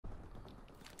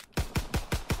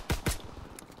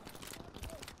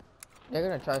They're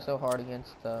gonna try so hard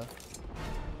against the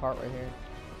part right here.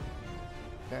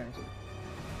 Guaranteed.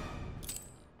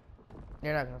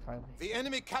 You're not gonna find me. The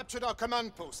enemy captured our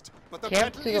command post, but the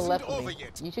Camp battle to the isn't left of over me.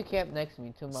 yet. You should camp next to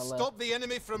me, to my left. Stop the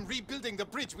enemy from rebuilding the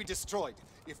bridge we destroyed.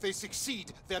 If they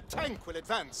succeed, their tank will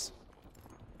advance.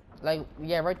 Like,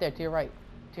 yeah, right there, to your right.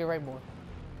 To your right more.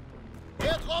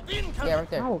 Airdrop incoming! Yeah, right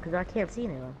there. No, because I can't see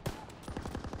anyone.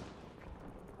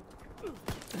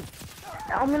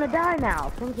 I'm gonna die now.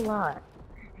 Thanks a lot.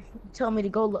 You tell me to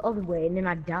go the other way, and then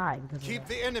I die. Keep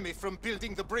the enemy from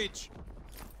building the bridge.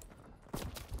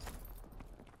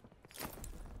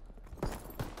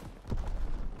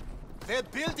 They're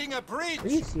building a bridge! Are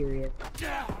you serious?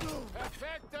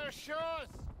 Effector shows!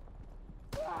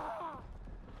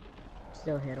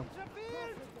 Still hit him.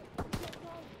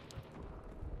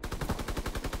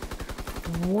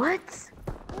 What?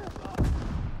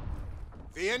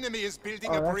 The enemy is building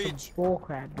Oh, a that's bridge. some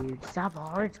bullcrap, dude. Stop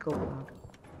hard scoping.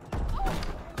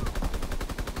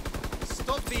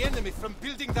 Stop the enemy from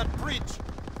building that bridge.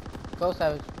 Go,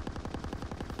 Savage.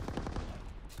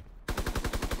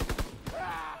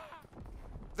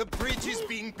 The bridge is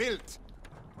being built.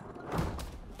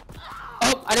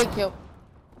 Oh, I didn't kill.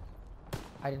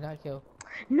 I did not kill.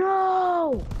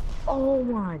 No! Oh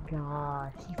my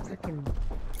gosh. He freaking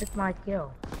took my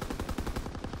kill.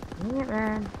 Dang it,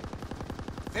 man.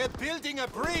 They're building a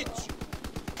bridge.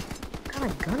 What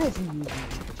kind of gun is he using?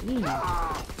 Jeez.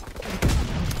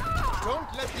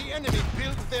 Don't let the enemy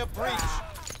build their bridge.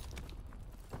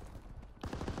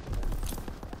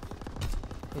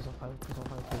 Please don't fight me, please don't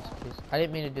fight me, please, please. I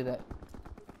didn't mean to do that.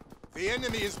 The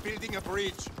enemy is building a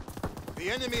bridge. The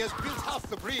enemy has built half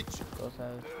the bridge. Go,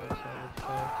 Savage, go, Savage,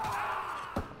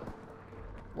 go.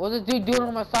 What's this dude doing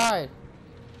on my side?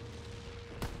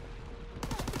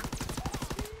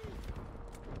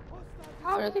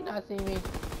 How does he not see me?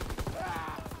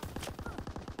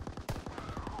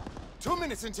 2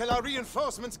 minutes until our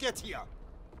reinforcements get here.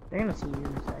 They're gonna see you in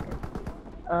a second.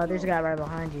 There's a guy right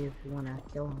behind you if you wanna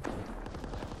kill him.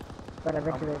 But I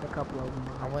bet you there's a couple of them.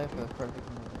 I'm waiting for the perfect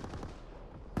moment.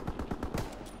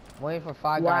 I'm waiting for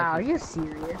 5 guys. Wow, are you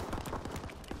serious?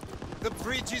 The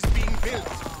bridge is being built.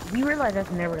 You realize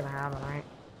that's never gonna happen, right?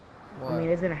 What? I mean,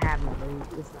 it's gonna happen, but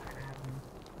it's not gonna happen.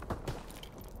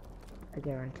 I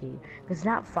guarantee. It's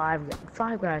not five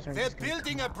guys are. They're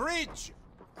building a bridge.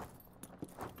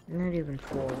 Not even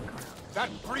 4. That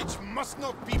bridge must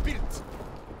not be built.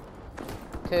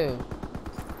 2.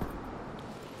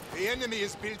 The enemy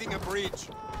is building a bridge.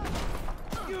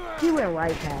 He went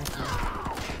right past me.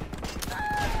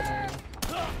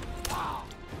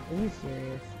 Are you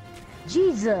serious?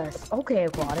 Jesus! Okay,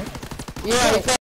 Aquatic. Yeah,